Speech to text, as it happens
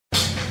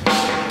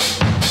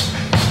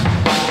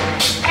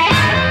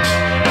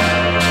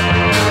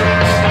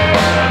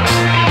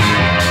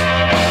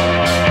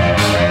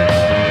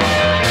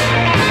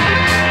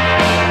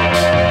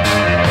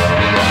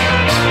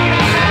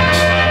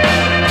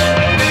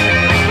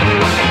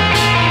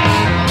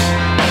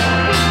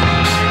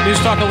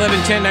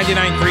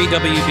511-1099-3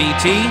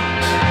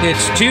 WBT.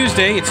 It's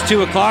Tuesday, it's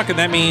 2 o'clock, and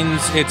that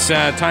means it's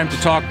time to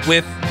talk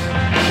with,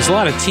 there's a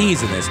lot of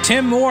T's in this,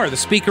 Tim Moore, the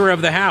Speaker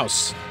of the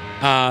House.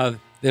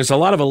 There's a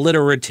lot of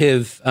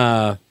alliterative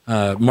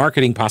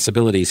marketing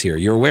possibilities here.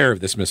 You're aware of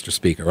this, Mr.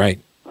 Speaker, right?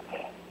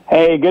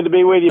 Hey, good to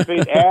be with you,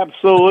 Pete.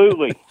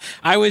 Absolutely.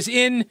 I was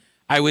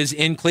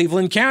in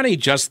Cleveland County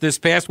just this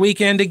past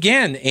weekend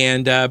again,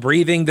 and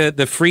breathing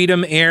the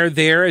freedom air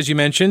there, as you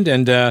mentioned,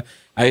 and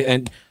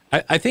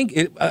I think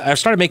I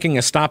started making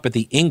a stop at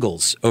the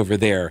Ingalls over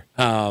there.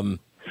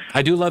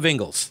 I do love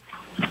Ingalls.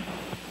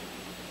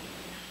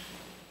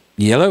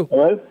 Hello?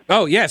 Hello?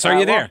 Oh, yes. Are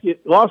you there?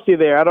 Lost you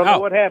there. I don't know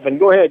what happened.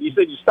 Go ahead. You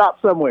said you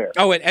stopped somewhere.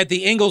 Oh, at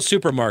the Ingalls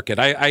supermarket.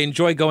 I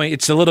enjoy going.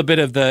 It's a little bit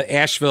of the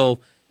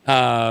Asheville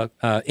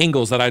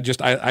Ingalls that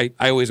I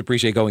always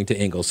appreciate going to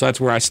Ingalls. So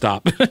that's where I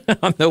stop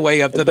on the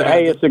way up to the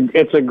Hey,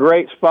 it's a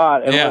great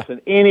spot. And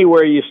listen,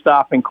 anywhere you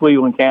stop in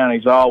Cleveland County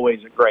is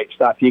always a great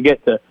stop. You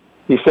get to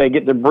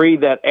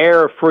breathe that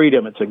air of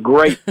freedom. It's a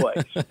great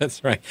place.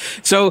 That's right.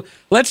 So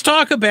let's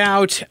talk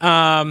about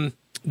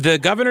the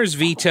governor's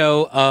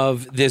veto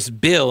of this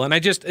bill. And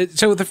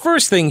so the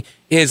first thing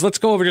is, let's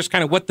go over just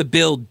kind of what the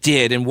bill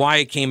did and why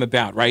it came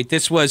about, right?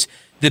 This was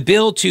the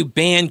bill to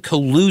ban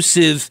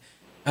collusive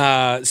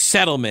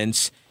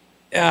settlements.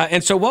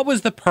 And so what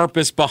was the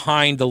purpose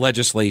behind the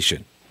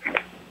legislation?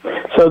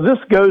 So this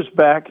goes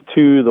back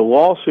to the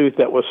lawsuit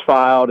that was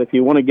filed, if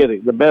you want to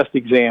get the best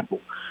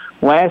example.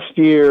 Last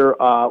year,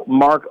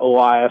 Mark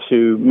Elias,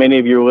 who many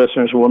of your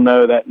listeners will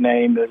know that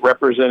name, that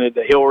represented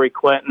Hillary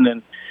Clinton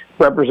and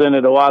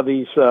represented a lot of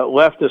these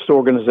leftist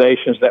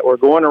organizations that were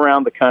going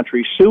around the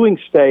country suing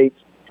states,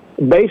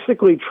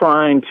 basically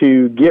trying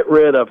to get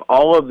rid of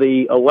all of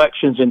the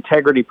elections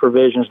integrity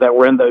provisions that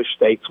were in those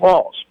states'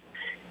 laws.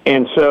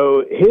 And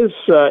so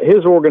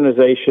his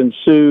organization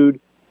sued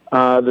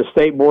the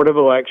State Board of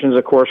Elections,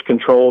 of course,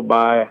 controlled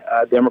by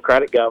a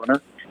Democratic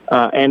governor,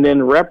 and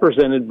then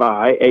represented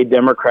by a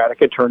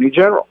Democratic Attorney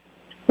General.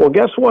 Well,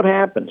 guess what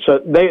happened?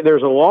 So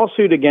there's a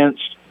lawsuit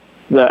against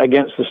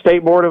the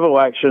State Board of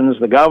Elections,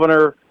 the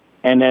governor,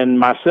 and then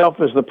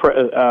myself as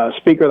the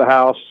Speaker of the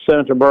House,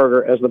 Senator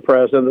Berger as the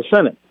President of the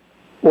Senate.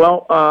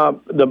 Well,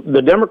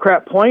 the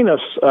Democrat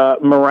plaintiffs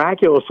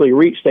miraculously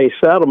reached a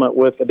settlement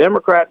with the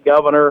Democrat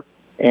governor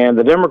and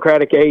the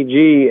Democratic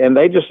AG, and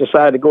they just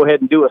decided to go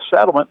ahead and do a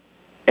settlement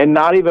and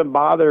not even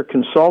bother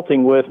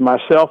consulting with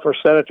myself or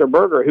Senator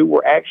Berger, who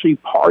were actually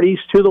parties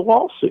to the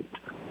lawsuit.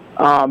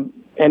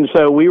 And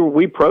so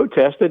we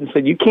protested and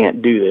said, you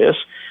can't do this.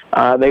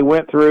 They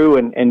went through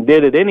and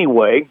did it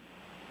anyway.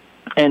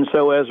 And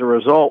so as a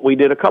result, we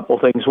did a couple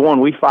things. One,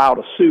 we filed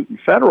a suit in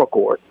federal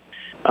court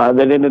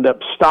that ended up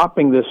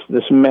stopping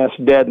this mess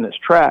dead in its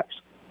tracks.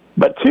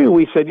 But two,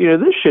 we said,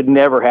 this should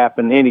never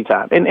happen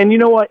anytime. And you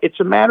know what? It's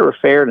a matter of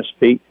fairness,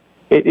 Pete.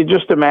 It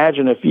just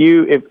imagine if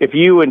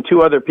you and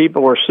two other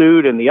people are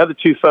sued and the other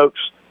two folks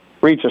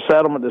reach a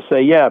settlement to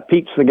say, yeah,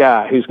 Pete's the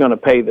guy who's going to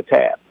pay the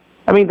tab.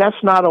 I mean,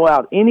 that's not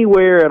allowed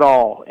anywhere at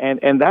all,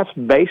 and that's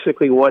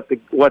basically what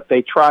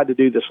they tried to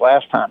do this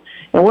last time.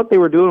 And what they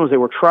were doing was they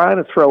were trying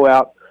to throw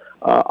out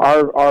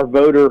our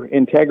voter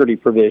integrity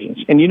provisions.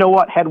 And you know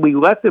what? Had we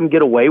let them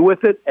get away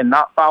with it and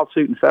not filed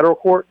suit in federal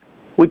court,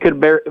 we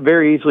could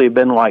very easily have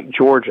been like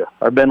Georgia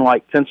or been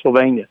like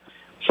Pennsylvania,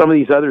 some of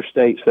these other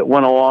states that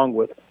went along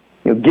with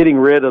getting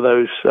rid of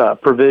those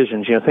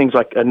provisions. Things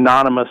like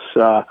anonymous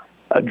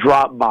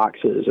drop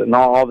boxes and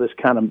all this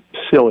kind of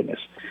silliness.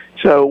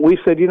 So we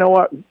said, you know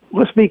what,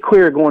 let's be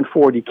clear going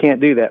forward, you can't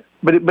do that.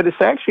 But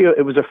it's actually,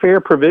 it was a fair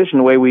provision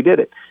the way we did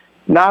it.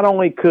 Not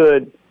only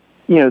could,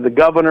 the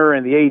governor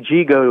and the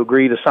AG go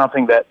agree to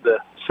something that the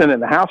Senate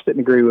and the House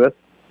didn't agree with,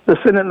 the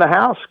Senate and the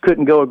House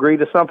couldn't go agree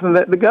to something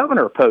that the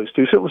governor opposed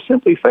to. So it was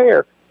simply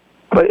fair.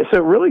 But so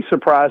it really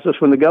surprised us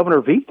when the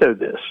governor vetoed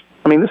this.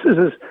 I mean, this is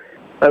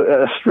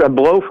a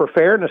blow for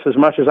fairness as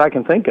much as I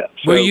can think of.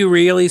 So, were you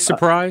really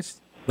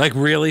surprised?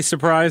 Really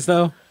surprised,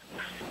 though?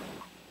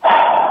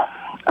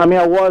 I mean,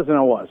 I was and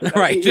I wasn't.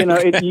 Right.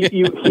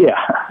 Yeah.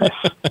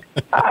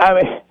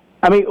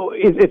 I mean,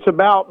 it's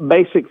about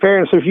basic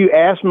fairness. If you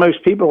ask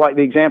most people, like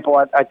the example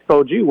I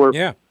told you,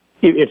 where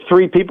if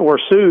three people are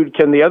sued,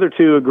 can the other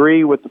two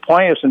agree with the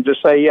plaintiffs and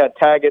just say, yeah,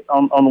 tag it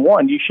on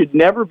one? You should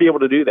never be able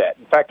to do that.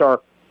 In fact,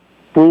 our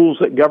rules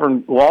that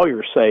govern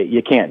lawyers say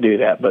you can't do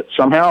that. But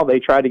somehow they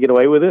tried to get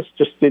away with this.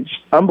 It's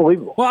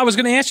unbelievable. Well, I was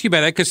going to ask you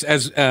about that because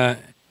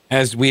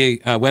as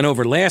we went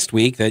over last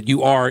week, that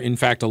you are, in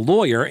fact, a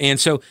lawyer. And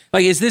so,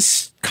 is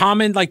this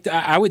common?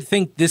 I would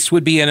think this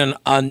would be an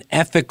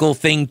unethical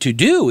thing to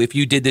do if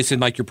you did this in,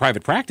 your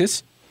private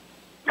practice.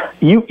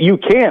 You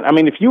can't. I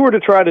mean, if you were to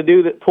try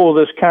to pull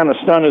this kind of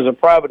stunt as a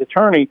private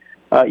attorney,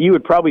 you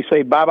would probably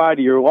say bye-bye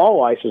to your law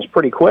license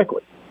pretty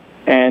quickly.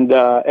 And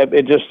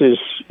it just is,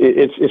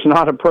 it's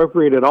not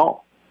appropriate at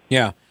all.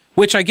 Yeah,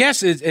 which I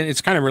guess is, and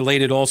it's kind of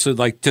related also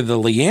to the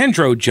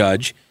Leandro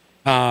judge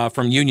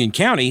from Union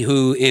County,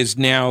 who is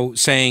now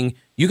saying,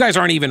 you guys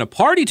aren't even a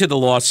party to the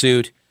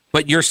lawsuit,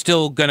 but you're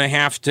still going to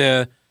have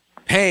to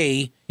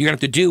pay. You're going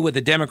to have to do what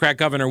the Democrat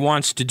governor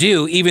wants to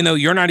do, even though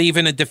you're not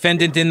even a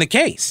defendant in the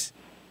case.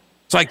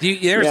 It's like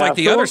there's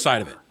the other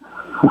side of it.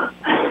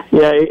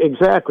 Yeah,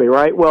 exactly,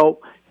 right? Well,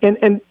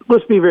 and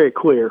let's be very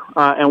clear,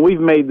 and we've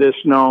made this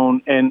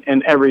known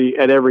at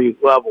every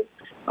level.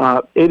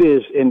 It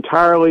is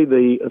entirely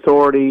the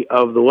authority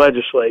of the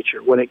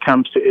legislature when it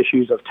comes to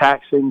issues of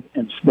taxing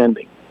and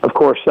spending, of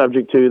course,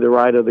 subject to the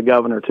right of the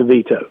governor to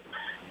veto.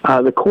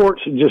 The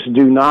courts just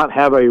do not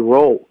have a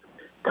role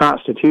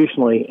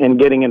constitutionally in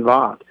getting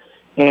involved.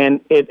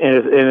 And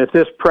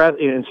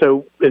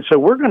so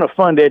we're going to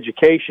fund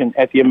education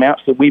at the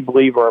amounts that we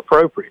believe are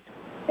appropriate.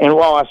 And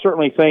while I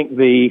certainly think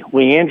the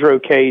Leandro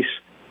case,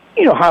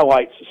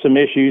 highlights some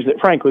issues that,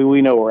 frankly,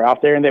 we know are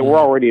out there and that we're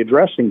already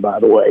addressing, by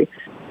the way,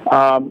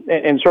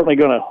 and certainly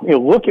going to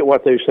look at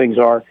what those things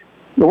are,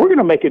 but we're going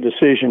to make a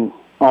decision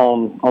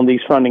on these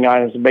funding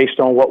items based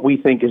on what we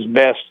think is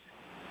best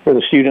for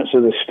the students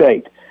of the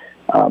state.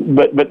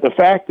 But the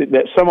fact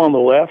that some on the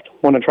left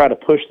want to try to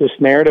push this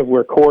narrative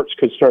where courts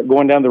could start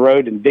going down the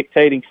road and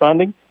dictating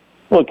funding,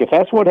 look, if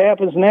that's what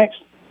happens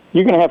next,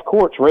 you're going to have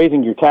courts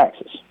raising your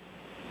taxes.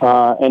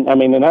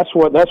 And that's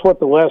what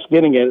the left's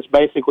getting at. It's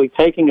basically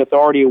taking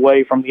authority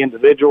away from the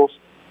individuals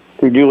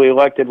through duly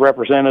elected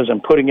representatives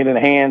and putting it in the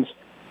hands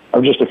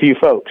of just a few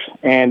folks.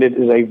 And it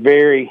is a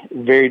very,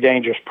 very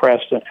dangerous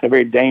precedent and a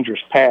very dangerous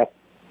path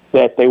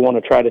that they want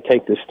to try to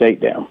take this state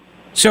down.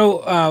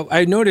 So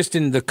I noticed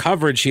in the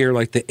coverage here,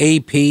 like the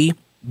AP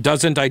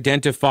doesn't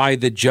identify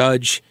the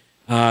judge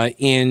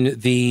in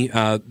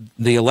the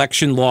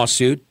election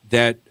lawsuit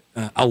that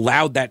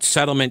allowed that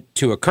settlement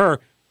to occur.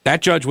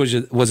 That judge was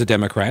a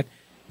Democrat.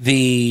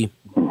 The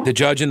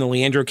judge in the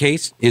Leandro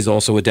case is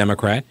also a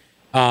Democrat,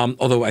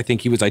 although I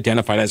think he was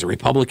identified as a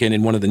Republican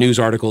in one of the news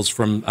articles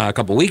from a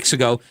couple weeks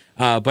ago,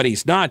 but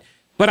he's not.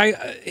 But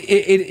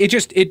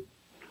it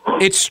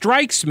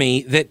strikes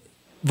me that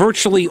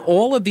virtually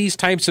all of these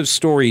types of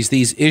stories,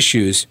 these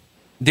issues,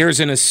 there's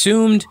an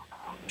assumed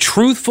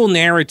truthful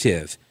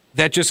narrative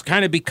that just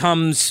kind of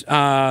becomes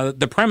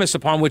the premise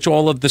upon which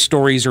all of the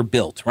stories are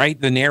built,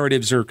 right? The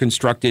narratives are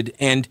constructed,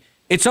 and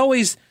it's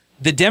always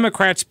the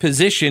Democrats'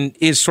 position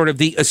is sort of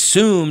the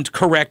assumed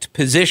correct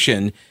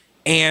position.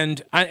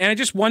 And I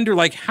just wonder,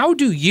 like, how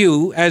do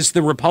you, as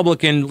the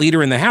Republican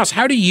leader in the House,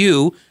 how do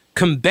you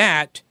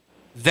combat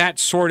that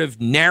sort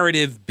of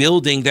narrative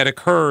building that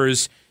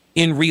occurs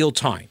in real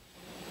time?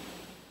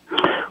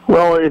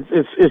 Well,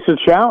 it's a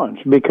challenge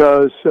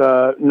because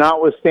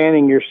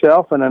notwithstanding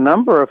yourself and a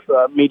number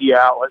of media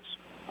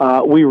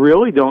outlets, we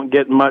really don't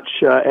get much,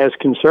 as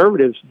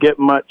conservatives, get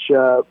much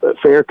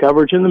fair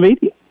coverage in the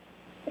media.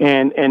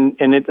 And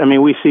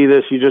we see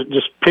this, you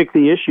just pick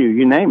the issue,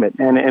 you name it,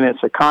 and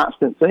it's a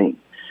constant thing.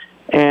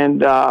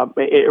 And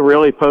it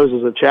really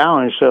poses a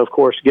challenge. So, of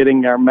course,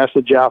 getting our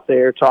message out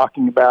there,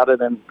 talking about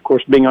it, and, of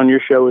course, being on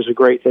your show is a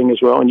great thing as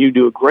well. And you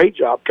do a great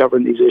job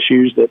covering these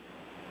issues that,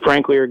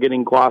 frankly, are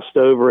getting glossed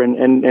over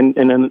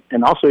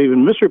and also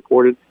even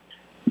misreported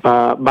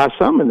by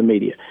some in the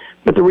media.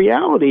 But the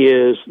reality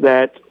is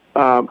that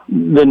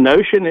the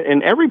notion,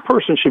 and every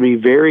person should be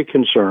very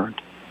concerned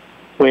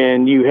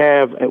when you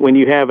have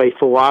a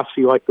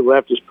philosophy like the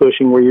left is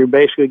pushing, where you're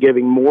basically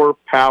giving more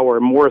power,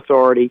 more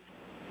authority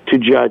to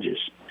judges.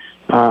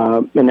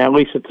 And at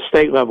least at the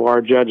state level,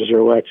 our judges are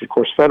elected. Of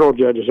course, federal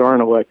judges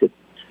aren't elected.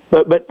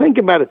 But think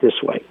about it this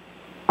way.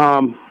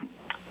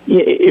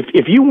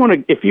 If you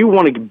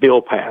want a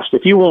bill passed,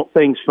 if you want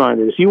things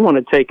funded, if you want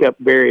to take up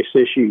various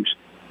issues,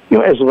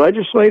 as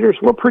legislators,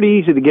 we're pretty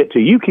easy to get to.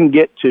 You can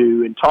get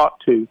to and talk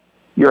to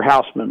your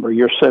House member,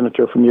 your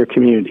senator from your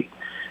community.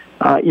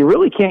 You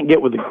really can't get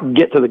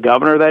to the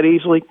governor that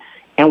easily.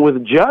 And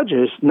with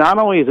judges, not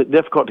only is it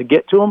difficult to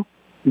get to them,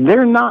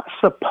 they're not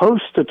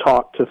supposed to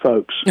talk to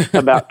folks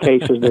about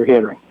cases they're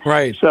hearing.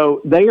 Right.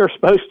 So they are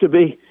supposed to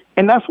be,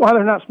 and that's why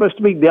they're not supposed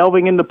to be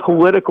delving into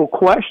political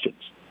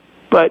questions.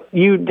 But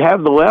you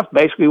have the left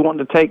basically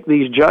wanting to take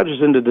these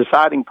judges into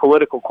deciding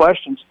political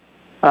questions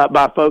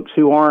by folks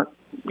who aren't,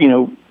 you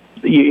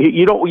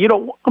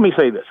don't. Let me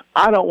say this: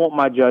 I don't want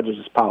my judges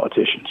as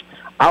politicians.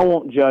 I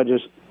want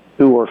judges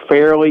who are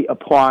fairly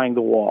applying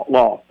the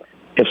law.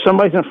 If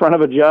somebody's in front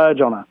of a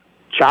judge on a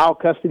child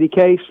custody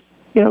case,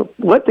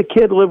 let the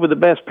kid live with the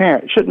best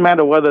parent. It shouldn't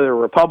matter whether they're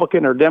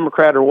Republican or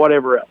Democrat or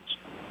whatever else.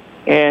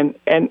 And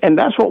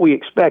that's what we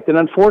expect. And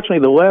unfortunately,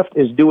 the left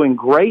is doing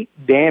great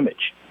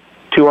damage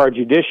to our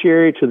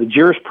judiciary, to the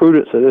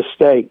jurisprudence of this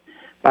state,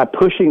 by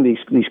pushing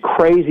these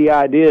crazy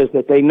ideas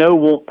that they know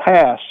won't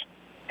pass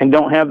and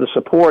don't have the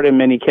support in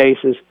many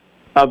cases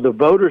of the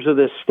voters of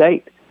this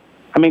state.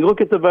 I mean,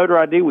 look at the voter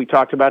ID we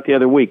talked about the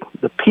other week.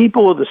 The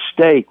people of the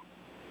state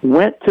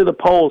went to the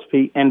polls,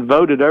 Pete, and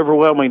voted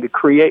overwhelmingly to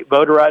create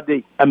voter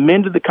ID,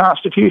 amended the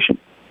Constitution.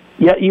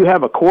 Yet you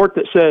have a court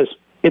that says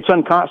it's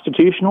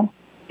unconstitutional.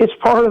 It's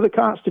part of the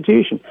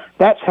Constitution.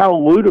 That's how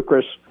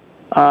ludicrous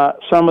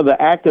some of the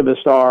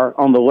activists are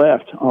on the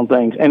left on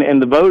things,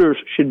 and the voters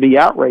should be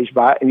outraged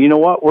by it. And you know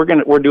what? We're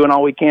doing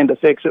all we can to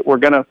fix it. We're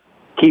going to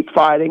keep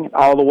fighting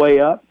all the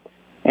way up.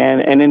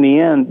 And in the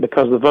end,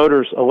 because the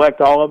voters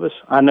elect all of us,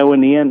 I know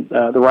in the end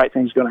the right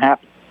thing's going to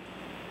happen.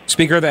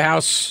 Speaker of the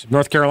House,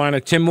 North Carolina,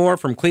 Tim Moore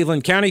from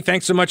Cleveland County.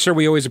 Thanks so much, sir.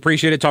 We always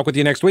appreciate it. Talk with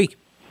you next week.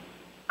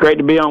 Great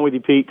to be on with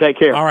you, Pete. Take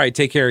care. All right,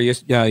 take care.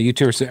 You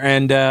too, sir.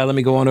 And let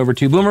me go on over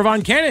to Boomer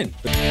Von Cannon.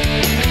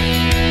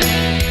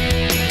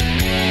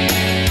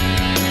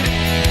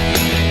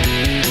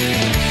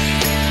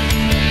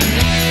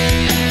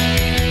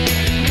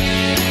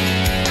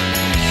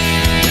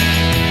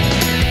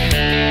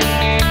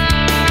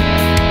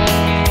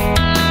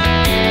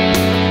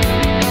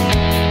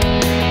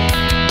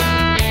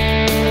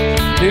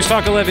 News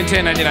Talk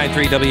 1110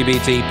 99.3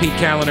 WBT. Pete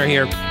Kaliner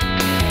here.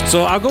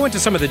 So I'll go into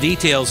some of the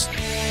details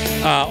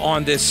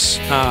on this,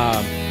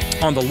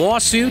 on the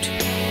lawsuit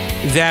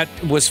that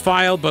was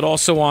filed, but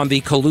also on the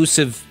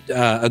collusive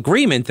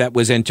agreement that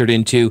was entered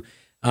into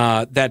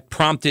that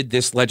prompted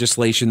this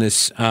legislation,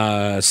 this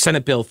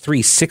Senate Bill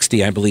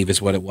 360, I believe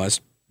is what it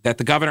was, that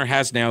the governor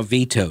has now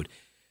vetoed.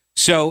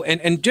 So,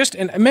 and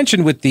I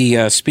mentioned with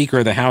the Speaker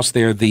of the House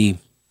there, the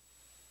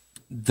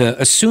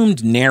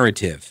assumed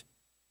narrative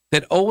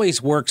that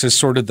always works as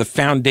sort of the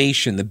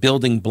foundation, the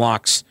building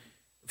blocks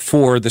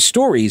for the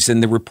stories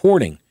and the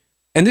reporting.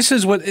 And this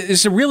is what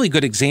is a really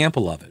good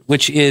example of it,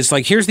 which is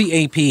like, here's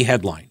the AP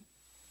headline.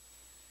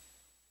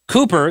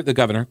 The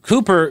governor,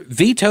 Cooper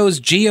vetoes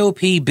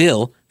GOP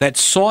bill that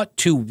sought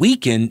to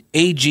weaken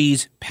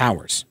AG's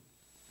powers.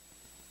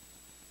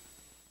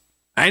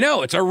 I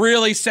know, it's a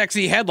really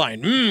sexy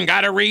headline.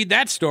 Gotta read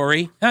that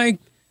story.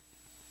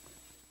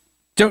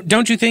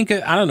 Don't you think,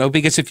 I don't know,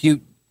 because if you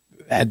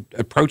had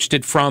approached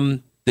it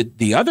from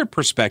the other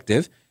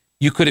perspective,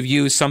 you could have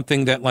used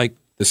something that, like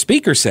the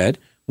speaker said,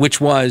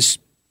 which was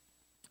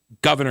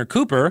Governor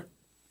Cooper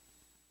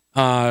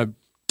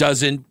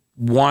doesn't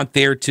want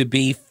there to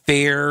be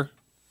fair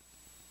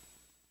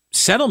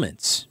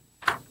settlements,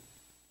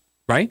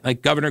 right?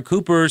 Like Governor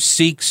Cooper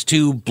seeks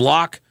to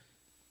block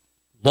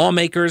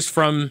lawmakers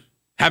from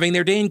having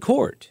their day in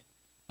court.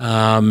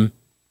 Governor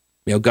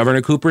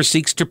Cooper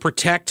seeks to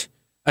protect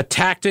a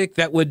tactic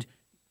that would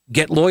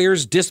get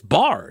lawyers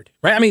disbarred,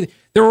 right? I mean,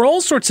 there are all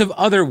sorts of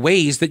other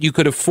ways that you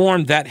could have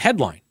formed that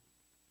headline,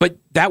 but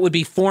that would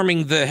be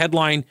forming the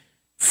headline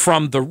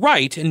from the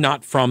right and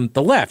not from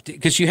the left,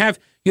 because you have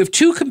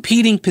two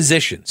competing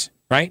positions,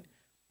 right?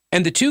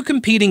 And the two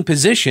competing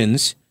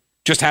positions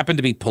just happen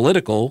to be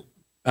political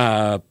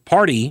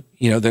party,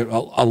 they're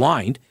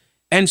aligned.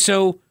 And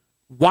so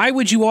why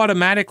would you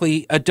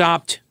automatically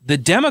adopt the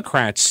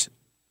Democrats'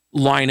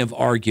 line of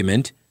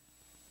argument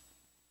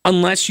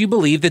unless you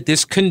believe that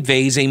this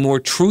conveys a more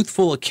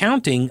truthful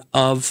accounting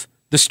of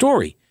the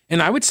story?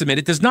 And I would submit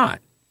it does not.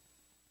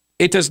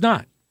 It does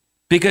not.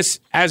 Because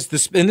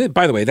and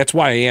by the way, that's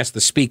why I asked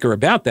the speaker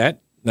about that.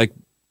 Like,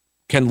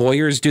 can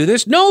lawyers do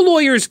this? No,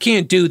 lawyers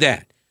can't do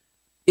that.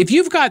 If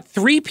you've got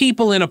three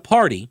people in a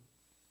party,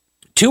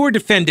 two are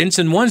defendants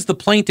and one's the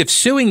plaintiff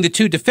suing the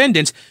two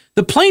defendants,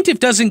 the plaintiff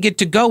doesn't get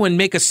to go and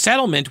make a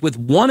settlement with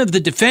one of the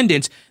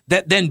defendants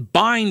that then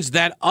binds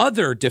that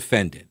other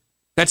defendant.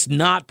 That's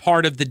not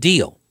part of the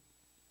deal.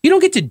 You don't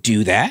get to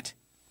do that.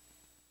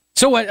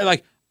 So what,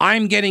 like,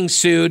 I'm getting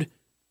sued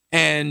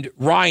and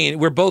Ryan,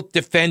 we're both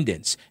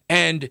defendants.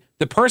 And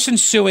the person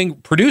suing,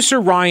 producer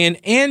Ryan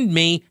and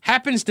me,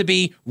 happens to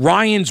be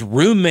Ryan's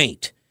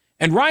roommate.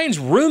 And Ryan's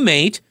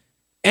roommate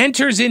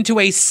enters into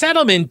a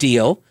settlement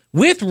deal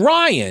with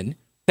Ryan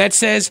that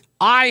says,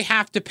 I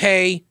have to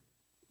pay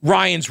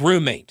Ryan's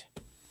roommate.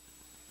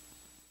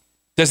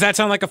 Does that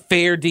sound like a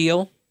fair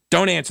deal?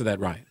 Don't answer that,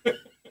 Ryan.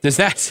 Does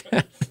that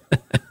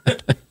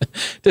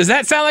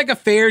sound like a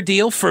fair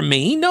deal for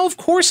me? No, of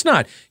course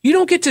not. You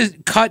don't get to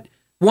cut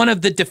one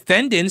of the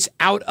defendants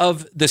out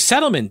of the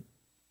settlement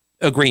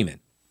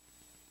agreement.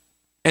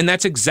 And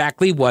that's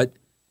exactly what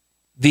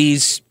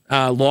these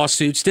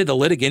lawsuits did, the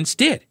litigants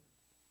did.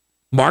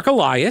 Mark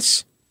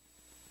Elias,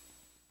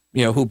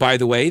 who, by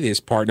the way, his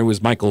partner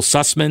was Michael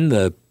Sussman,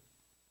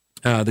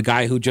 the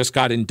guy who just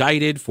got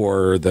indicted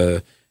for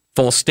the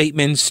false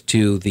statements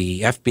to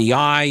the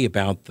FBI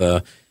about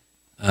the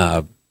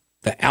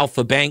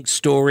Alpha Bank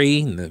story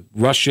and the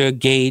Russia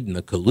Gate and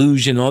the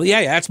collusion.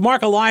 That's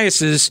Mark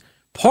Elias's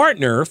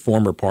partner,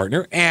 former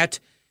partner at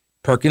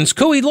Perkins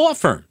Coie Law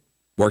Firm,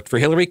 worked for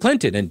Hillary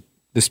Clinton. And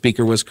the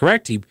speaker was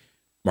correct.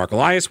 Mark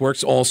Elias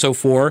works also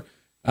for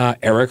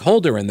Eric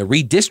Holder and the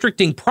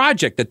redistricting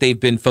project that they've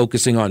been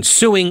focusing on,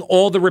 suing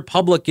all the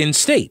Republican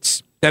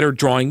states that are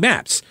drawing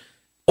maps.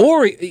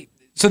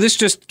 So this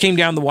just came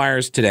down the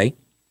wires today.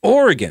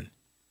 Oregon,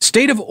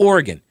 state of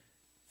Oregon,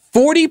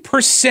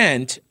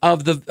 40%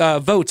 of the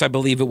votes, I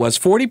believe it was,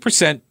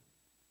 40%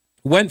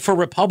 went for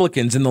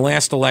Republicans in the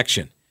last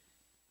election.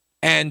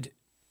 And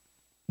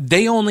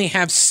they only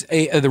have,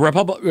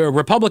 the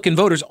Republican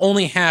voters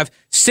only have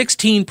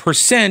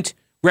 16%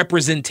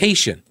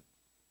 representation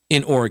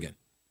in Oregon.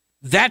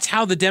 That's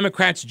how the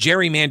Democrats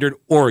gerrymandered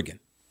Oregon.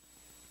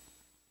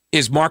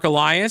 Is Mark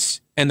Elias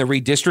and the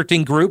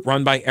redistricting group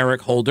run by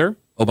Eric Holder,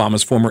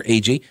 Obama's former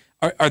AG,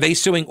 are they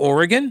suing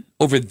Oregon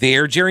over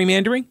their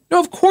gerrymandering? No,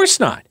 of course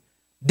not.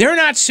 They're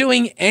not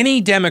suing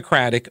any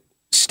Democratic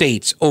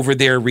states over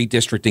their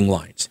redistricting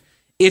lines.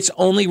 It's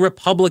only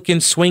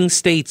Republican swing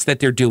states that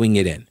they're doing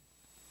it in.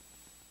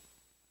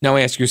 Now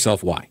ask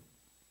yourself why.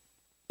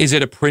 Is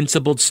it a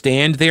principled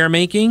stand they are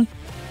making?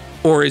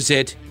 Or is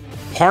it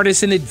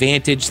partisan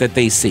advantage that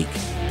they seek?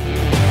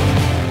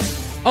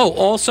 Oh,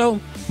 also,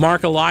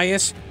 Mark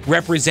Elias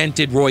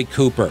represented Roy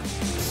Cooper.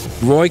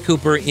 Roy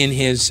Cooper in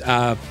his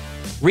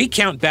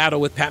recount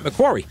battle with Pat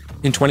McCrory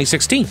in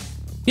 2016.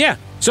 Yeah,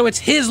 so it's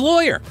his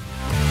lawyer.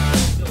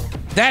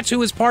 That's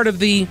who is part of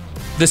the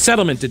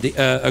settlement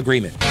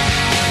agreement.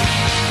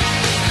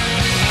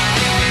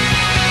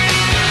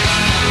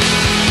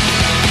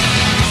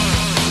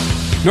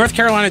 North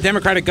Carolina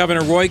Democratic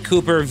Governor Roy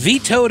Cooper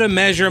vetoed a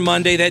measure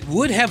Monday that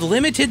would have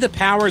limited the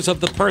powers of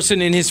the person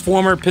in his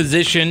former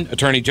position,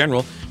 Attorney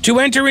General, to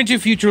enter into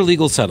future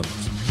legal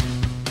settlements.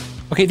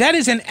 Okay, that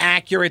is an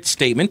accurate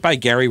statement by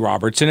Gary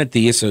Robertson at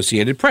the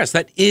Associated Press.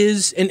 That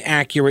is an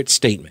accurate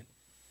statement.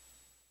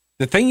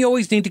 The thing you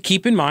always need to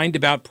keep in mind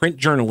about print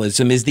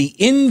journalism is the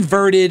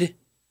inverted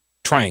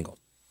triangle.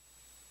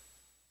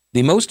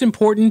 The most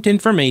important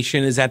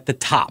information is at the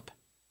top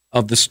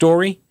of the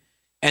story,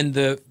 and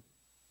the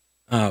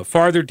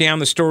farther down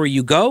the story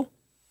you go,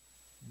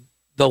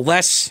 the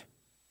less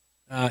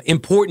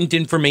important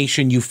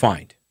information you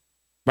find,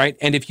 right?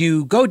 And if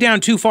you go down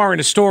too far in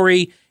a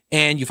story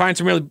and you find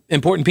some really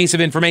important piece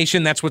of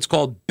information, that's what's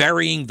called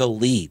burying the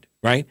lead,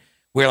 right?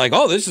 We're like,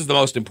 oh, this is the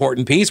most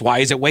important piece. Why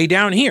is it way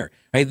down here?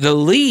 Right? The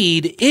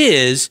lead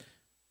is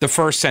the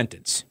first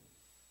sentence.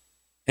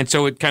 And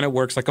so it kind of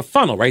works like a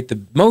funnel, right?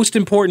 The most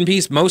important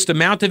piece, most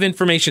amount of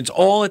information, it's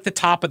all at the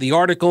top of the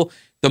article.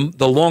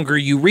 The longer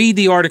you read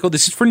the article,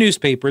 this is for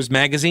newspapers,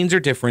 magazines are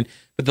different,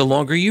 but the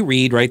longer you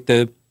read, right,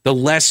 the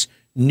less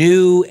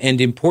new and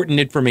important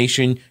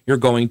information you're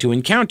going to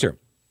encounter.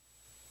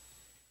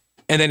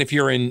 And then if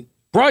you're in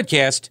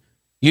broadcast,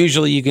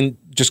 usually you can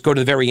just go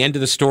to the very end of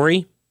the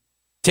story,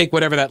 take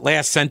whatever that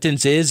last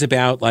sentence is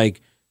about,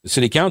 like, the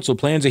city council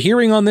plans a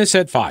hearing on this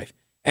at 5.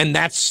 And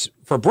that's,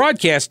 for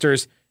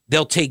broadcasters,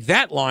 they'll take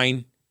that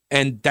line,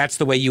 and that's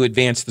the way you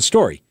advance the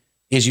story,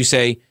 is you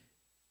say,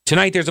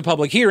 tonight there's a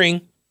public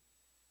hearing,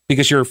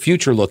 because you're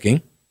future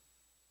looking.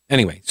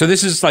 Anyway, so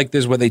this is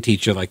what they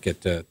teach you, like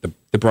at the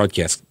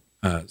broadcast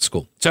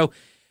school. So,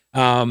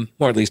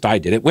 or at least I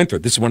did it. Went through.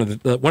 This is one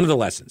of the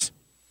lessons.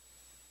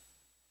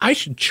 I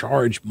should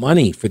charge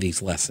money for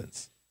these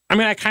lessons. I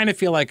mean, I kind of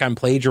feel like I'm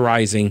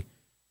plagiarizing,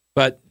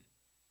 but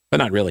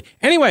not really.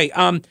 Anyway,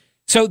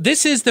 so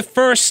this is the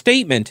first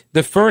statement,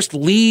 the first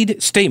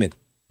lead statement.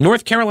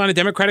 North Carolina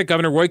Democratic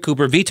Governor Roy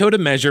Cooper vetoed a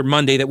measure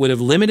Monday that would have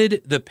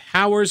limited the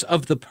powers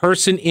of the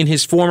person in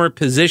his former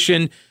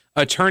position,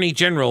 Attorney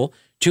General,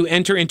 to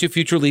enter into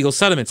future legal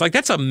settlements. Like,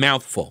 that's a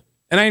mouthful.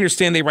 And I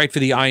understand they write for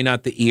the eye,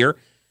 not the ear.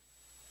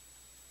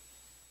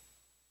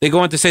 They go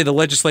on to say the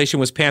legislation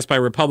was passed by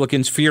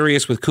Republicans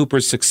furious with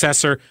Cooper's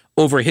successor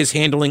over his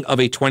handling of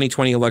a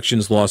 2020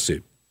 elections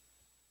lawsuit.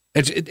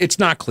 It's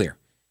not clear.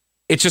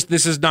 It's just,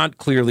 this is not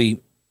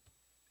clearly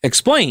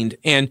explained.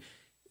 And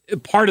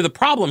part of the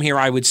problem here,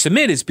 I would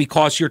submit, is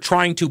because you're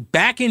trying to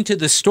back into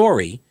the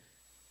story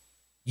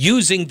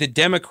using the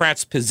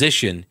Democrats'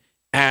 position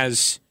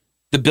as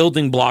the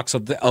building blocks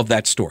of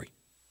that story.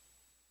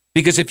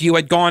 Because if you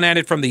had gone at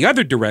it from the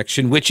other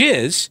direction, which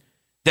is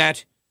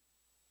that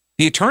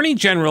the Attorney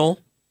General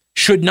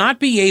should not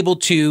be able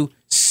to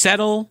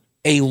settle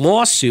a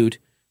lawsuit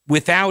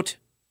without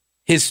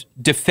his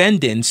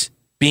defendants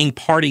being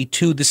party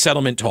to the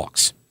settlement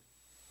talks.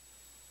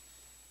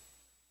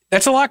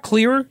 That's a lot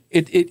clearer.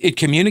 It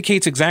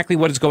communicates exactly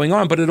what is going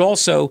on, but it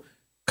also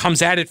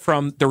comes at it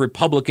from the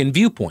Republican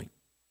viewpoint.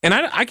 And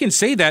I can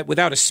say that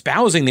without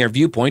espousing their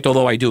viewpoint,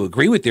 although I do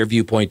agree with their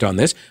viewpoint on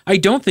this. I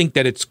don't think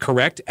that it's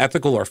correct,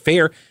 ethical, or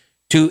fair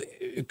to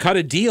cut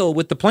a deal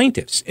with the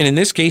plaintiffs. And in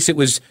this case, it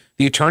was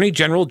the Attorney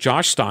General,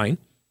 Josh Stein,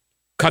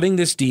 cutting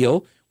this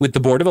deal with the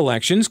Board of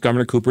Elections,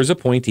 Governor Cooper's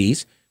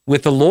appointees,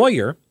 with a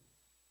lawyer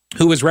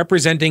who was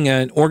representing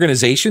an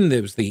organization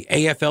that was the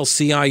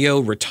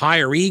AFL-CIO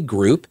retiree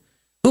group,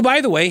 who,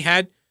 by the way,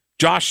 had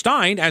Josh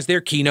Stein as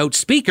their keynote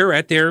speaker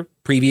at their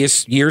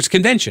previous year's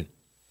convention.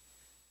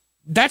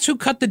 That's who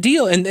cut the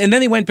deal. And then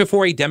they went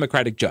before a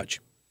Democratic judge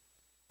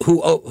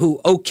who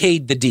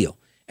okayed the deal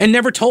and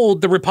never told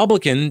the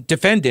Republican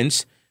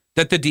defendants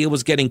that the deal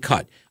was getting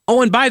cut.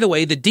 Oh, and by the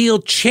way, the deal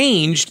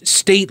changed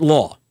state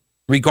law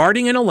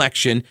regarding an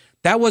election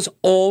that was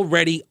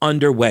already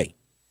underway.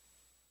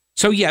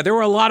 So, yeah, there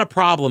were a lot of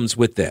problems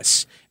with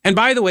this. And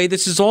by the way,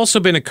 this has also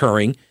been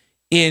occurring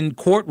in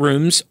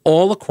courtrooms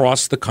all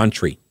across the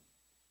country.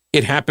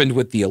 It happened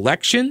with the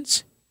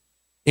elections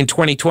in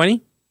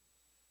 2020,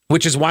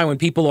 which is why when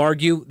people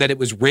argue that it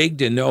was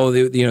rigged and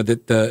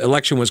that the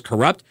election was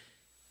corrupt,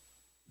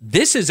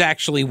 this is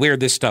actually where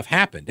this stuff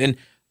happened. And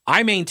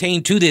I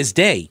maintain to this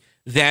day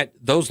that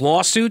those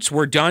lawsuits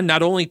were done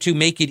not only to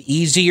make it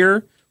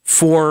easier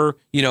for,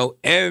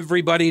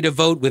 everybody to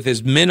vote with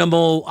as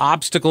minimal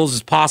obstacles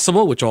as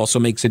possible, which also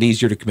makes it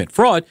easier to commit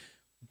fraud,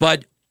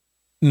 but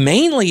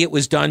mainly it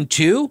was done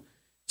to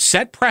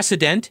set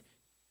precedent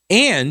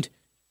and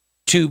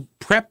to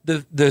prep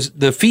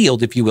the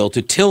field, if you will,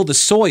 to till the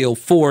soil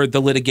for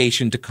the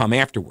litigation to come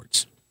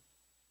afterwards.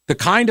 The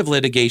kind of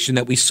litigation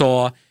that we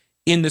saw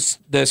in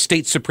the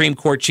state Supreme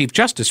Court Chief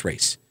Justice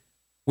race,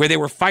 where they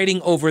were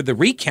fighting over the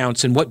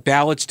recounts and what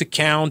ballots to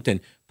count and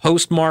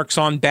postmarks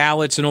on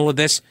ballots and all of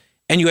this.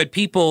 And you had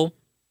people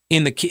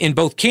in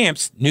both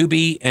camps,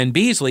 Newby and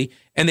Beasley,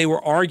 and they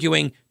were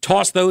arguing,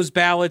 toss those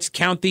ballots,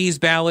 count these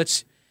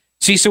ballots.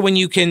 See, so when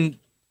you can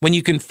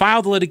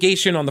file the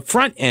litigation on the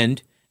front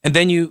end, and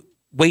then you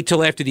wait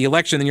till after the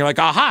election, then you're like,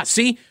 aha,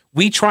 see,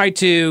 we tried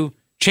to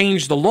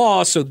change the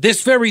law so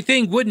this very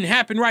thing wouldn't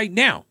happen right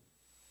now.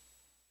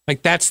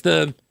 Like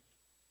that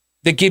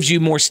gives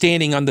you more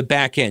standing on the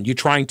back end. You're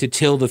trying to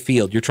till the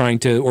field. You're trying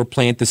to, or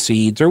plant the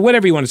seeds, or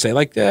whatever you want to say.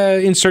 Like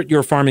insert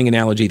your farming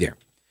analogy there.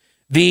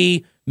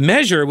 The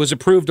measure was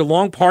approved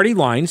along party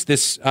lines.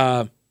 This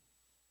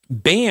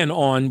ban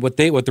on what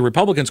the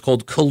Republicans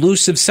called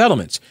collusive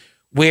settlements,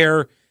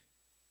 where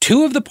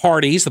two of the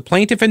parties, the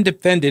plaintiff and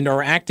defendant,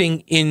 are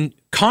acting in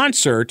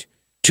concert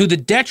to the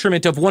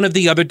detriment of one of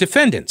the other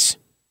defendants.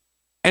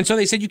 And so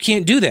they said you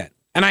can't do that.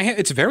 And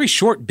it's a very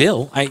short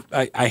bill.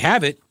 I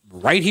have it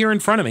right here in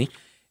front of me.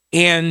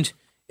 And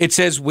it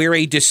says where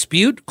a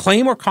dispute,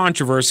 claim, or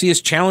controversy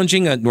is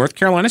challenging a North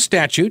Carolina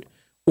statute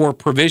or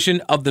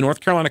provision of the North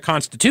Carolina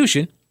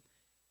Constitution,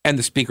 and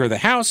the Speaker of the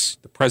House,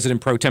 the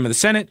President pro tem of the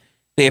Senate,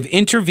 they have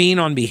intervened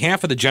on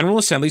behalf of the General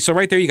Assembly. So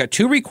right there, you got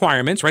two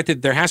requirements, right?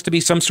 That there has to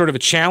be some sort of a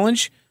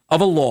challenge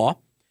of a law,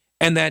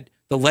 and that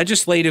the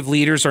legislative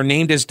leaders are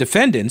named as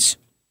defendants,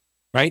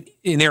 right,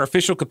 in their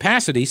official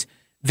capacities.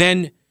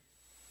 Then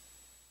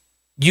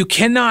you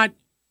cannot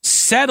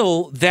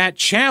settle that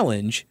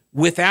challenge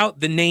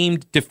without the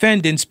named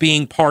defendants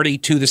being party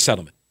to the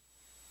settlement.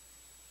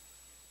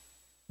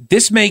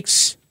 This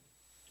makes,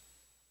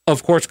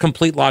 of course,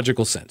 complete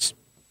logical sense.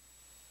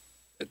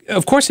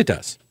 Of course it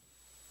does.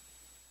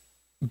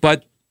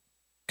 But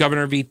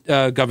Governor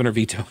Veto,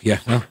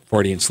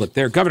 Freudian slip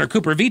there. Governor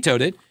Cooper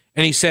vetoed it,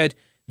 and he said,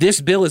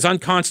 this bill is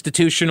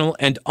unconstitutional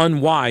and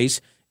unwise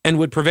and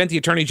would prevent the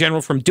Attorney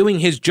General from doing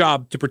his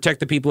job to protect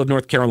the people of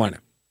North Carolina.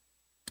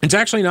 It's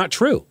actually not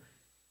true.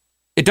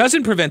 It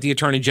doesn't prevent the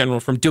Attorney General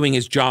from doing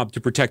his job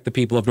to protect the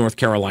people of North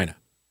Carolina.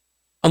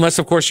 Unless,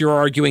 of course, you're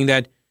arguing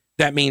that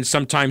that means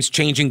sometimes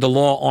changing the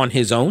law on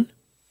his own.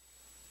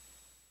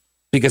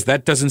 Because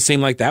that doesn't seem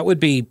like that would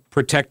be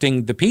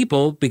protecting the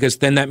people, because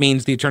then that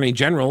means the Attorney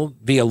General,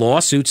 via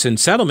lawsuits and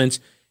settlements,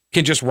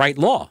 can just write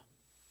law.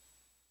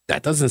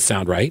 That doesn't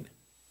sound right.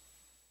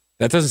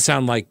 That doesn't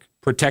sound like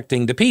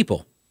protecting the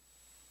people.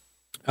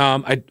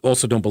 I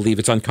also don't believe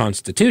it's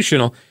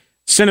unconstitutional.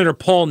 Senator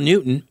Paul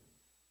Newton,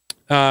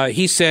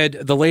 he said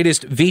the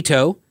latest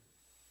veto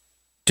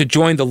to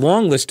join the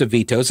long list of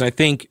vetoes, I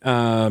think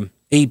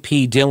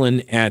A.P.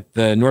 Dillon at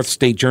the North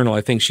State Journal,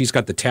 I think she's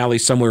got the tally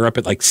somewhere up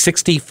at like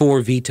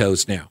 64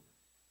 vetoes now.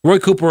 Roy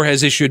Cooper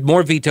has issued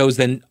more vetoes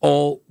than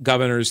all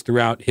governors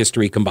throughout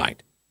history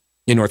combined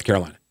in North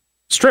Carolina.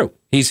 It's true.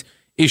 He's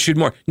issued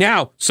more.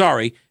 Now,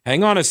 sorry,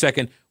 hang on a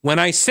second. When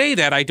I say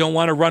that, I don't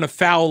want to run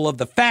afoul of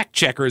the fact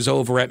checkers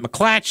over at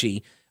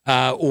McClatchy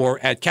or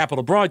at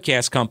Capital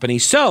Broadcast Company.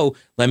 So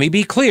let me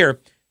be clear.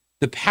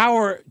 The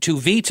power to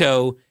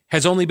veto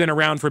has only been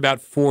around for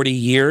about 40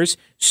 years.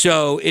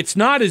 So it's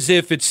not as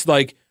if it's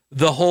like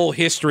the whole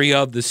history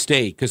of the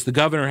state, because the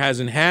governor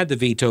hasn't had the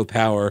veto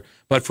power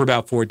but for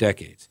about 4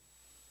 decades.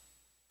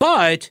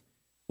 But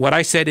what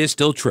I said is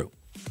still true,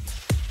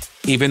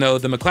 even though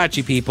the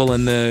McClatchy people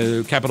and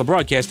the Capital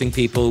Broadcasting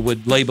people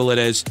would label it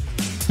as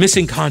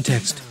missing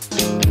context.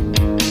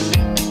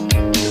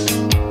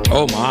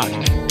 Oh, my.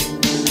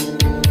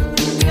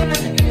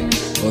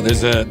 Well,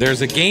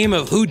 there's a game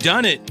of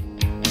whodunit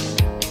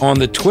on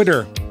the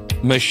Twitter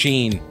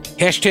machine.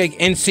 Hashtag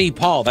NC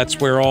Paul. That's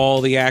where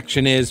all the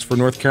action is for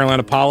North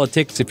Carolina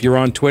politics. If you're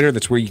on Twitter,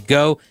 that's where you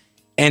go.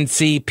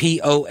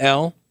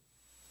 NCPOL.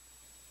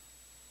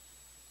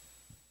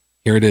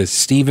 Here it is.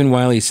 Stephen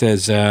Wiley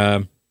says,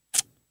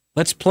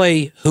 let's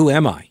play Who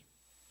Am I?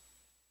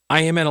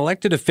 I am an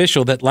elected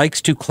official that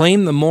likes to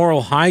claim the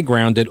moral high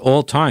ground at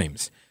all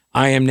times.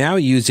 I am now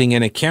using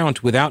an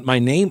account without my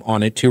name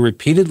on it to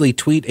repeatedly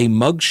tweet a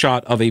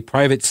mugshot of a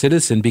private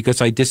citizen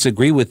because I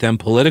disagree with them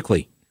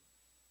politically.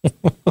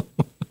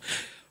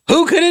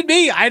 Who could it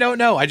be? I don't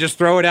know. I just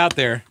throw it out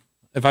there.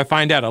 If I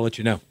find out, I'll let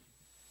you know.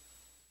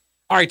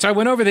 All right, so I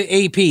went over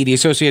the AP, the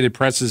Associated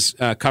Press's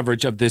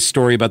coverage of this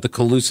story about the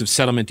collusive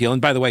settlement deal.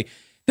 And by the way,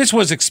 this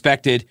was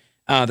expected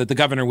that the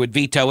governor would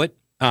veto it.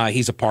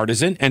 He's a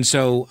partisan, and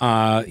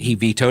so he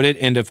vetoed it.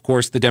 And, of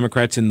course, the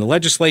Democrats in the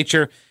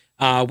legislature,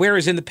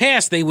 whereas in the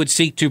past they would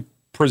seek to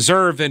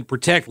preserve and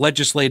protect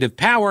legislative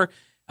power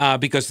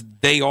because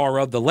they are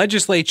of the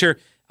legislature,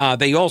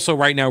 they also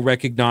right now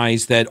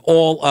recognize that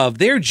all of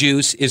their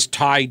juice is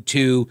tied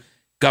to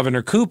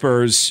Governor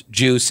Cooper's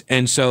juice,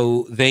 and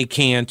so they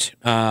can't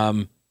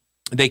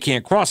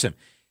cross him.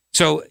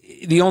 So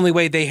the only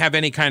way they have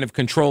any kind of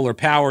control or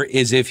power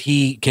is if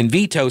he can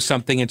veto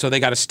something, and so they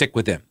got to stick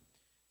with him.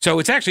 So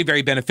it's actually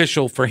very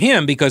beneficial for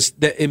him because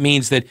it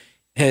means that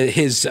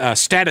his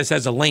status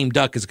as a lame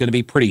duck is going to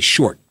be pretty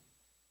short.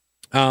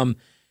 But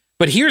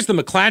here's the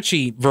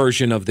McClatchy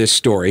version of this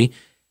story.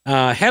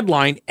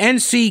 Headline,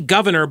 NC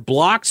governor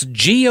blocks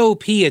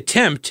GOP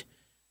attempt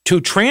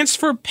to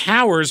transfer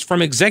powers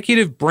from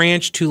executive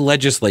branch to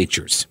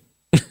legislatures.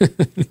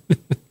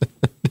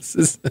 This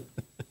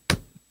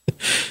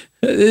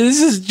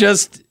is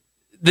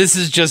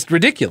just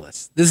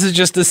ridiculous. This is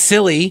just a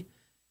silly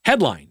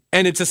headline.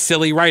 And it's a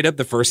silly write-up.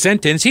 The first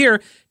sentence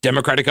here,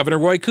 Democratic Governor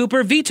Roy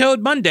Cooper vetoed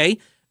Monday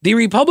the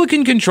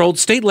Republican-controlled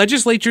state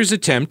legislature's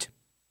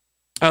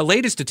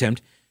latest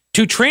attempt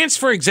to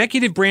transfer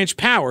executive branch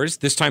powers,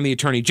 this time the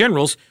Attorney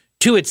General's,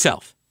 to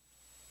itself.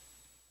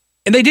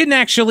 And they didn't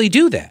actually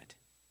do that.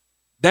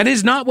 That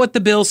is not what the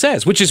bill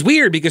says, which is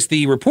weird because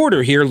the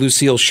reporter here,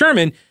 Lucille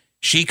Sherman,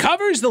 she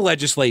covers the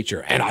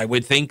legislature, and I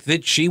would think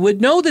that she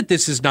would know that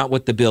this is not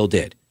what the bill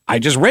did. I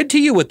just read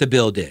to you what the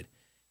bill did.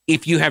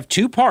 If you have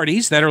two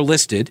parties that are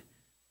listed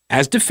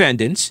as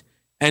defendants,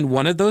 and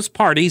one of those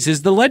parties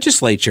is the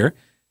legislature,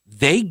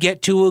 they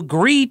get to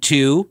agree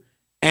to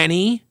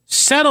any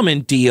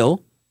settlement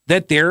deal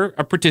that they're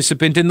a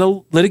participant in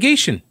the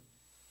litigation.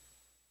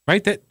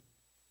 Right? That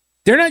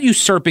they're not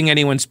usurping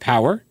anyone's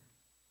power.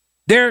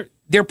 They're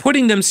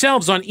putting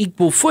themselves on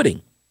equal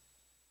footing.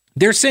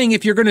 They're saying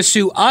if you're going to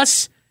sue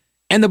us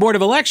and the Board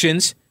of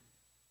Elections,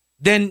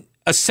 then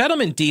a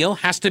settlement deal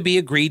has to be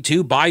agreed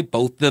to by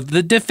both of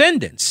the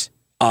defendants,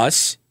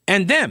 us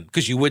and them,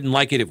 because you wouldn't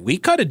like it if we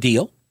cut a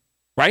deal,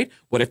 right?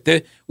 What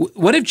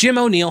if Jim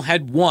O'Neill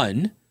had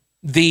won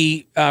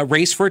the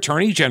race for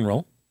Attorney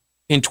General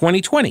in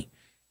 2020?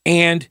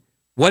 And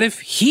what if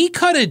he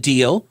cut a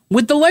deal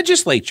with the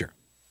legislature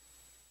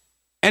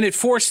and it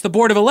forced the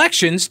Board of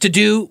Elections to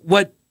do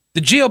what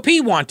the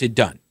GOP wanted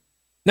done?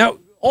 Now,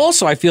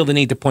 also, I feel the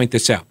need to point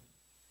this out.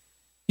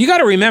 You got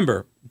to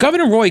remember,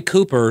 Governor Roy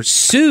Cooper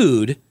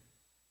sued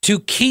to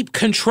keep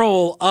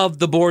control of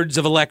the boards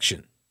of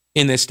election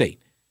in this state.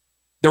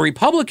 The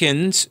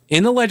Republicans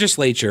in the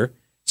legislature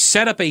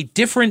set up a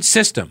different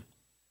system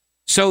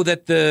so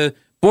that the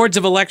boards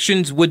of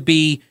elections would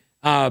be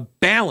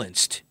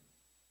balanced,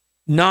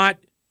 not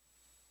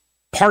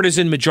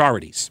partisan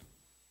majorities.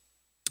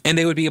 And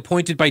they would be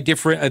appointed by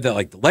different,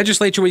 like the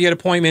legislature would get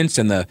appointments,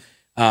 and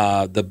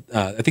I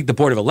think the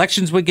Board of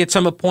Elections would get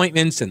some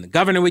appointments, and the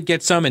governor would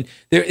get some, and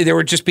there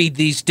would just be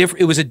these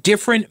different. It was a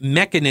different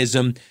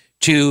mechanism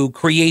to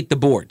create the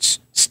boards,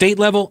 state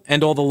level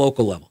and all the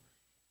local level.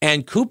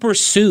 And Cooper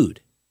sued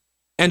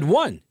and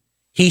won.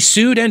 He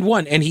sued and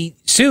won, and he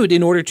sued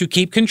in order to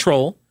keep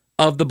control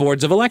of the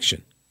boards of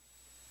election.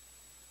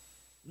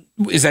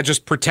 Is that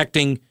just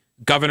protecting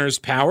governor's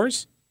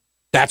powers?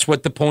 That's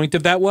what the point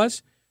of that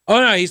was? Oh,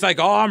 no, he's like,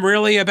 I'm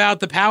really about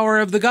the power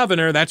of the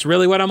governor. That's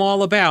really what I'm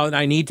all about.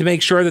 I need to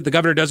make sure that the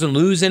governor doesn't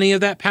lose any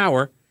of that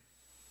power,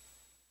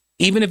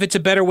 even if it's a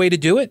better way to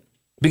do it.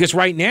 Because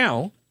right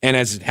now, and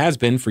as it has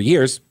been for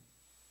years,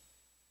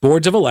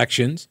 boards of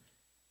elections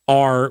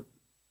are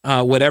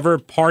whatever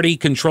party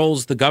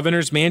controls the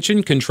governor's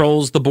mansion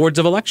controls the boards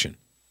of election.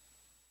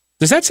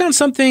 Does that sound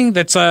something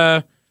that's,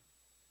 I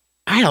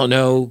don't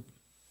know,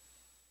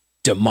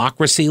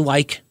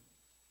 democracy-like?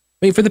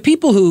 I mean, for the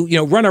people who,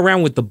 run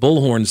around with the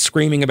bullhorn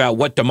screaming about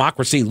what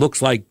democracy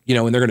looks like,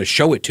 and they're going to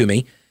show it to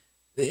me,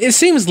 it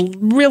seems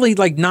really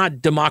like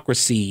not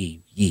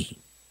democracy-y,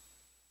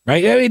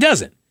 right? It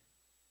doesn't.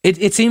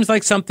 It seems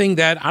like something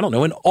that, I don't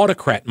know, an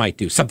autocrat might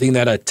do, something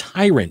that a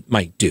tyrant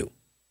might do,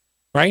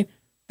 right?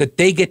 That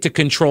they get to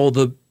control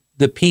the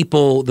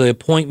people, the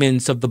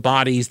appointments of the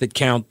bodies that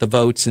count the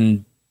votes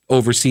and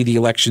oversee the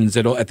elections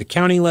at the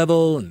county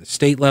level and the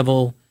state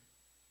level.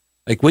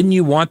 Like, wouldn't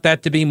you want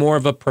that to be more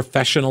of a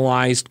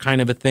professionalized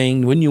kind of a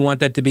thing? Wouldn't you want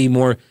that to be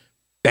more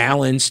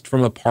balanced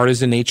from a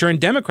partisan nature? And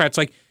Democrats,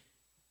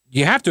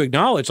 you have to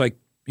acknowledge, Pat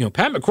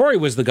McCrory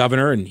was the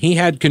governor and he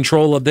had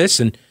control of this,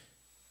 and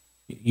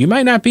you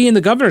might not be in the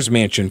governor's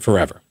mansion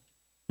forever,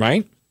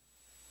 right?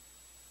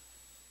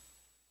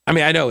 I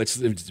mean, I know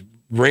it's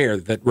rare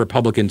that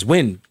Republicans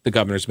win the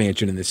governor's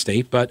mansion in this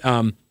state, but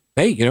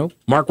hey,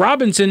 Mark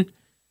Robinson,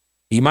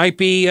 he might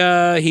be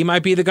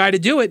the guy to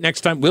do it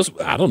next time.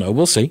 I don't know.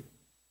 We'll see.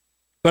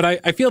 But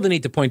I feel the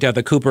need to point out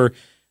that Cooper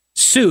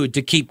sued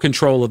to keep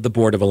control of the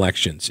Board of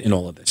Elections in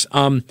all of this.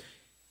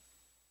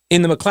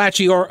 In the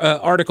McClatchy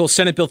article,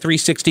 Senate Bill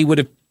 360 would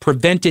have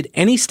prevented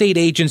any state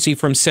agency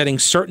from settling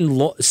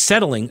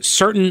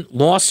certain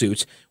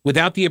lawsuits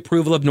without the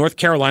approval of North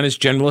Carolina's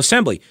General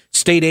Assembly.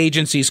 State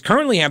agencies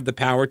currently have the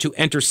power to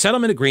enter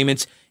settlement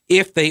agreements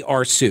if they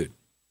are sued.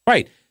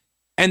 Right.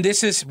 And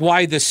this is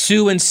why the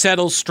sue and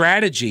settle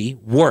strategy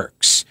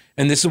works.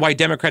 And this is why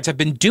Democrats have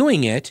been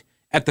doing it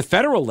at the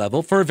federal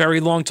level for a very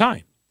long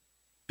time.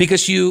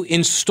 Because you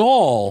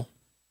install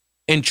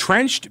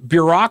entrenched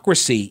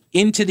bureaucracy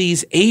into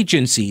these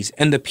agencies,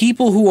 and the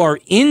people who are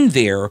in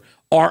there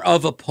are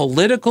of a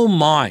political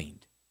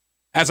mind.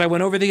 As I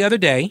went over the other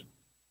day,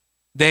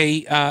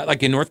 they,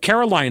 like in North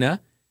Carolina,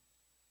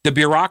 the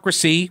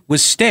bureaucracy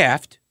was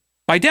staffed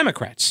by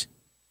Democrats.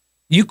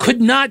 You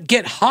could not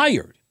get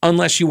hired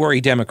unless you were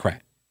a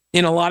Democrat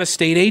in a lot of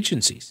state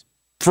agencies.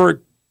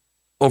 for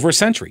over a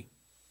century.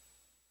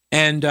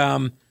 And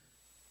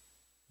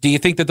do you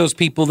think that those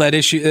people that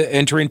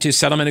enter into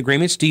settlement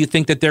agreements, do you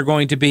think that they're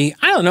going to be,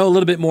 I don't know, a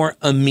little bit more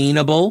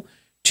amenable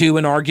to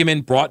an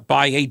argument brought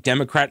by a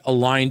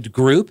Democrat-aligned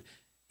group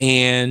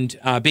and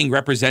being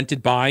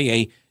represented by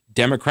a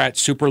Democrat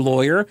super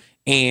lawyer,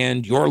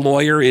 and your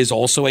lawyer is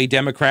also a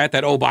Democrat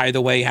that, oh, by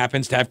the way,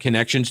 happens to have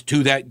connections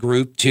to that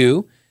group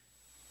too?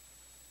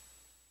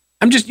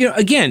 I'm just,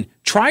 again,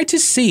 try to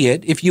see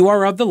it, if you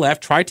are of the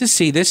left, try to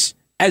see this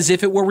as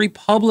if it were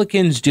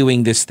Republicans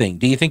doing this thing.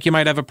 Do you think you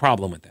might have a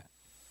problem with that?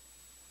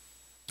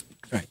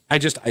 All right.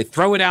 I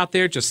throw it out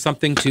there, just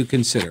something to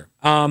consider.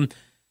 I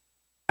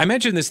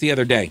mentioned this the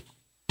other day.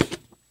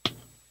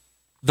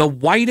 The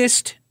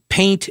whitest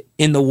paint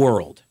in the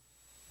world.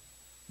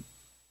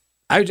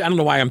 I don't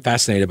know why I'm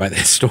fascinated by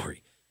this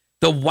story.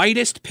 The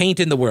whitest paint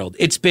in the world.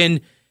 It's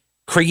been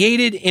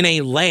created in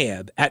a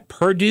lab at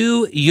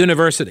Purdue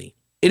University.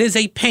 It is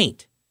a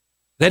paint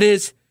that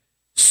is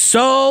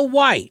so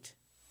white.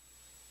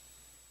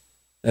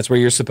 That's where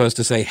you're supposed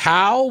to say,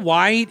 how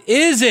white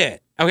is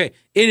it? Okay,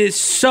 it is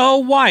so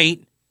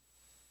white,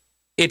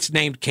 it's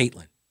named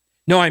Caitlin.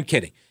 No, I'm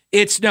kidding.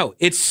 It's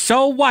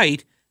so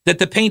white that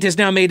the paint has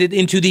now made it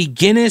into the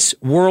Guinness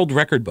World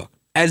Record book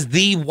as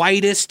the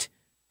whitest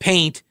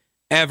paint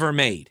ever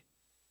made.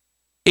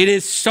 It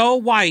is so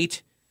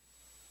white,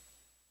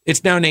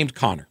 it's now named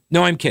Connor.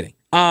 No, I'm kidding.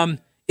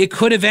 It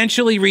could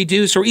eventually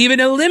reduce or even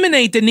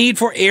eliminate the need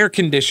for air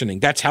conditioning.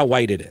 That's how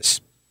white it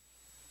is.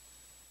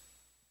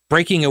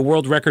 Breaking a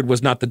world record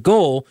was not the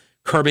goal.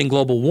 Curbing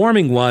global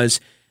warming was.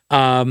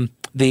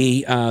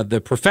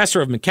 The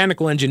professor of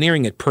mechanical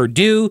engineering at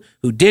Purdue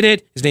who did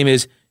it, his name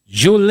is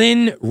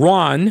Julien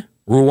Ruan.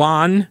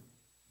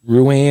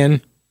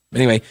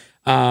 Anyway,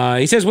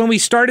 he says, when we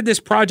started this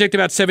project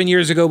about 7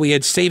 years ago, we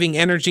had saving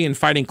energy and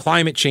fighting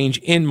climate change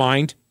in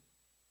mind.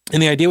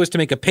 And the idea was to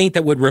make a paint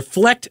that would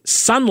reflect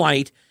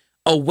sunlight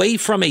away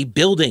from a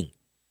building.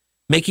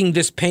 Making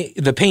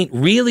the paint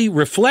really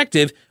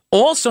reflective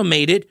also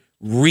made it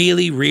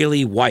really,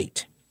 really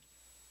white,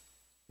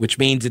 which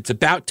means it's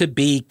about to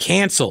be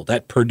canceled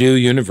at Purdue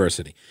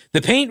University.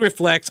 The paint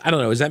reflects, I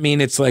don't know, does that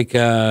mean it's like,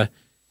 okay,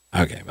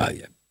 well,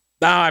 yeah.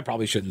 No, I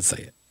probably shouldn't say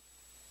it.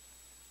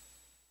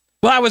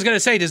 Well, I was going to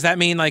say, does that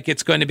mean like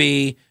it's going to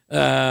be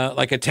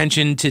like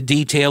attention to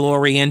detail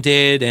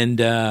oriented and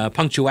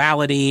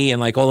punctuality and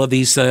like all of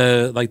these,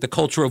 like the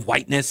culture of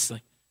whiteness?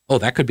 Like, oh,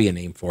 that could be a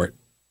name for it.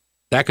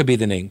 That could be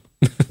the name.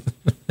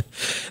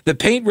 The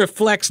paint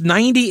reflects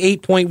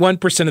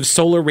 98.1% of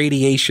solar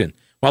radiation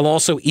while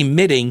also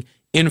emitting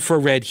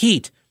infrared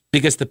heat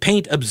because the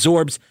paint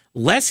absorbs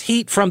less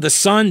heat from the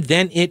sun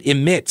than it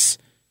emits.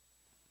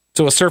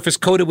 So a surface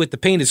coated with the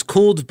paint is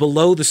cooled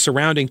below the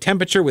surrounding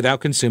temperature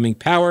without consuming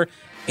power.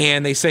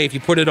 And they say if you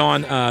put it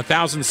on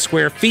 1,000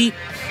 square feet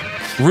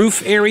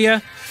roof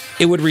area,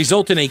 it would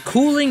result in a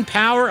cooling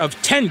power of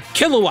 10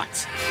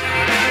 kilowatts,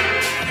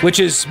 which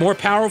is more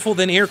powerful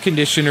than air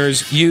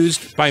conditioners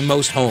used by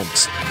most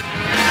homes.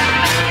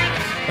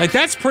 Like,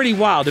 that's pretty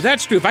wild. If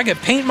that's true, if I could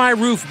paint my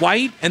roof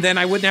white and then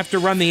I wouldn't have to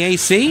run the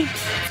AC,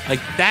 like,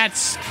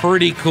 that's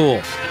pretty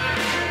cool.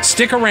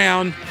 Stick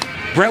around.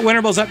 Brett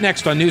Winterbell's up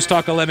next on News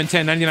Talk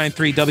 1110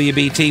 99.3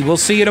 WBT. We'll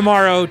see you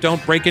tomorrow.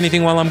 Don't break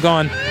anything while I'm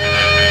gone.